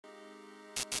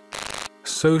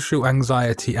Social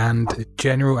anxiety and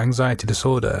general anxiety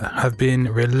disorder have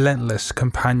been relentless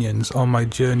companions on my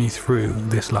journey through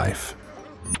this life.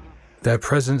 Their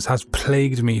presence has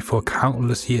plagued me for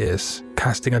countless years,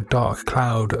 casting a dark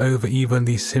cloud over even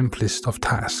the simplest of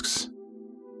tasks.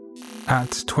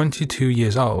 At 22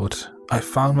 years old, I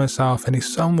found myself in a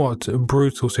somewhat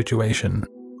brutal situation,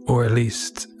 or at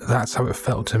least that's how it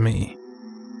felt to me.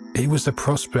 It was the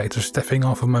prospect of stepping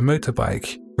off of my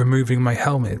motorbike, removing my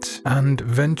helmet, and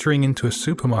venturing into a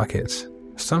supermarket,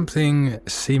 something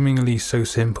seemingly so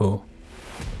simple.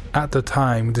 At the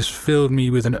time, this filled me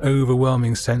with an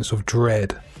overwhelming sense of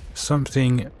dread,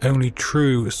 something only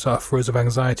true sufferers of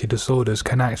anxiety disorders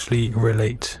can actually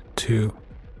relate to.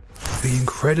 The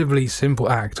incredibly simple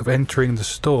act of entering the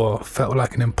store felt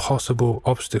like an impossible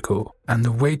obstacle, and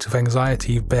the weight of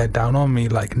anxiety bared down on me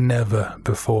like never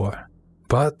before.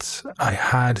 But I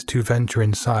had to venture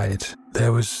inside.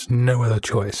 There was no other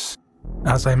choice.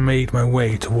 As I made my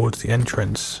way towards the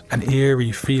entrance, an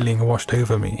eerie feeling washed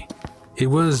over me. It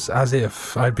was as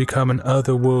if I'd become an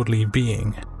otherworldly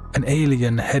being, an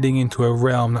alien heading into a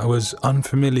realm that was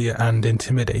unfamiliar and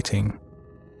intimidating.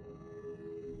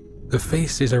 The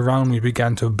faces around me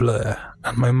began to blur,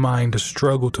 and my mind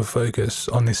struggled to focus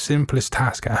on the simplest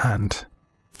task at hand.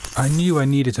 I knew I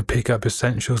needed to pick up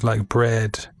essentials like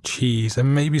bread, cheese,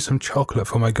 and maybe some chocolate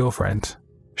for my girlfriend.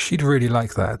 She'd really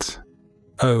like that.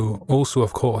 Oh, also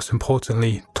of course,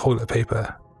 importantly, toilet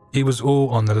paper. It was all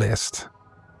on the list.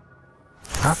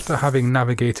 After having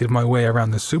navigated my way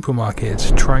around the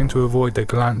supermarket, trying to avoid the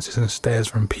glances and stares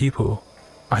from people,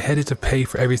 I headed to pay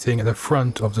for everything at the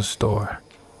front of the store.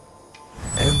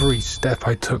 Every step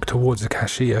I took towards the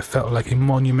cashier felt like a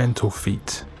monumental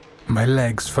feat. My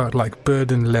legs felt like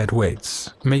burdened lead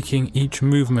weights, making each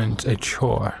movement a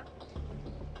chore.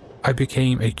 I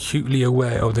became acutely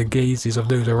aware of the gazes of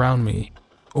those around me,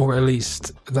 or at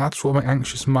least that's what my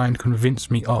anxious mind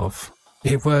convinced me of.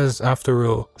 It was, after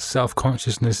all,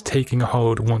 self-consciousness taking a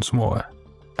hold once more,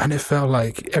 and it felt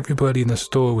like everybody in the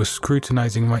store was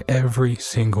scrutinizing my every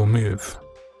single move.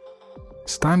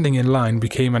 Standing in line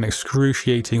became an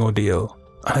excruciating ordeal,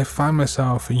 and I found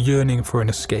myself yearning for an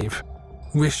escape,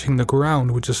 wishing the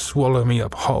ground would just swallow me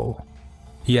up whole.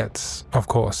 Yet, of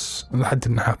course, that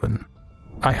didn't happen.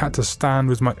 I had to stand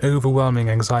with my overwhelming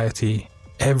anxiety.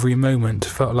 Every moment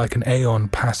felt like an aeon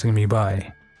passing me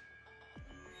by.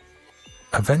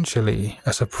 Eventually,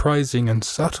 a surprising and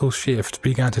subtle shift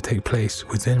began to take place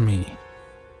within me.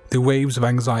 The waves of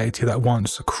anxiety that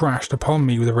once crashed upon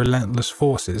me with relentless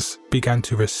forces began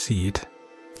to recede.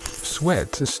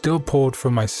 Sweat still poured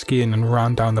from my skin and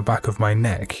ran down the back of my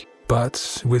neck,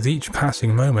 but with each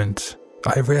passing moment,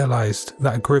 I realized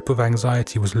that grip of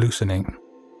anxiety was loosening.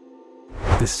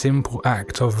 The simple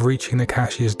act of reaching the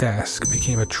cashier's desk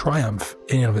became a triumph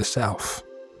in and of itself.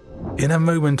 In a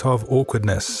moment of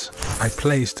awkwardness, I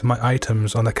placed my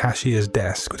items on the cashier's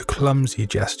desk with clumsy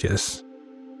gestures.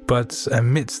 But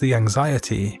amidst the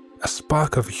anxiety, a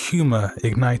spark of humor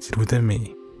ignited within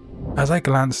me. As I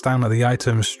glanced down at the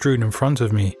items strewn in front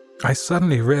of me, I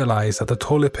suddenly realized that the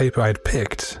toilet paper I had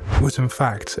picked was in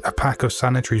fact a pack of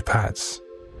sanitary pads.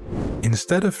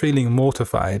 Instead of feeling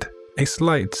mortified, a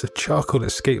slight chuckle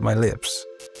escaped my lips.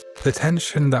 The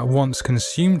tension that once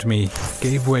consumed me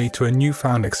gave way to a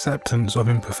newfound acceptance of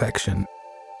imperfection.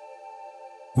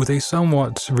 With a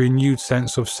somewhat renewed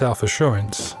sense of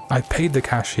self-assurance, I paid the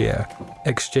cashier,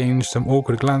 exchanged some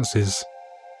awkward glances,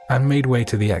 and made way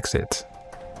to the exit.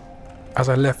 As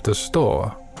I left the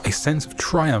store, a sense of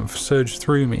triumph surged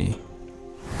through me.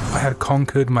 I had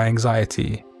conquered my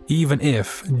anxiety, even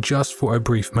if just for a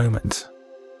brief moment.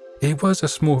 It was a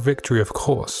small victory, of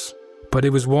course, but it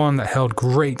was one that held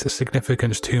great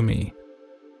significance to me.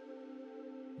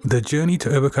 The journey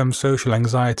to overcome social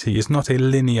anxiety is not a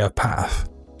linear path,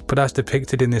 but as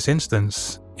depicted in this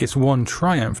instance, it's one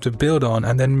triumph to build on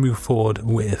and then move forward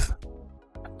with.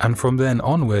 And from then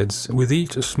onwards, with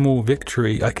each small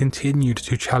victory, I continued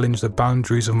to challenge the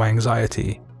boundaries of my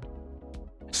anxiety.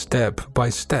 Step by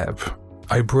step,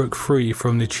 I broke free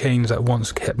from the chains that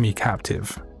once kept me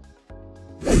captive.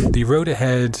 The road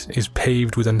ahead is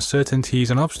paved with uncertainties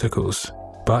and obstacles,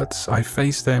 but I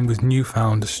face them with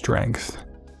newfound strength.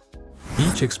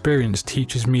 Each experience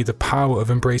teaches me the power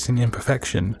of embracing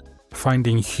imperfection,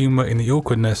 finding humor in the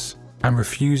awkwardness, and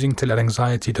refusing to let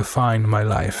anxiety define my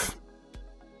life.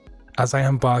 As I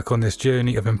embark on this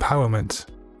journey of empowerment,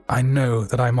 I know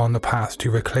that I'm on the path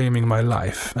to reclaiming my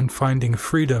life and finding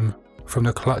freedom from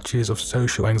the clutches of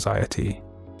social anxiety.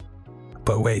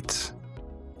 But wait,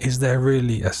 is there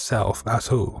really a self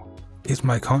at all? Is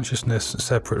my consciousness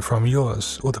separate from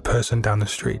yours or the person down the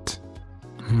street?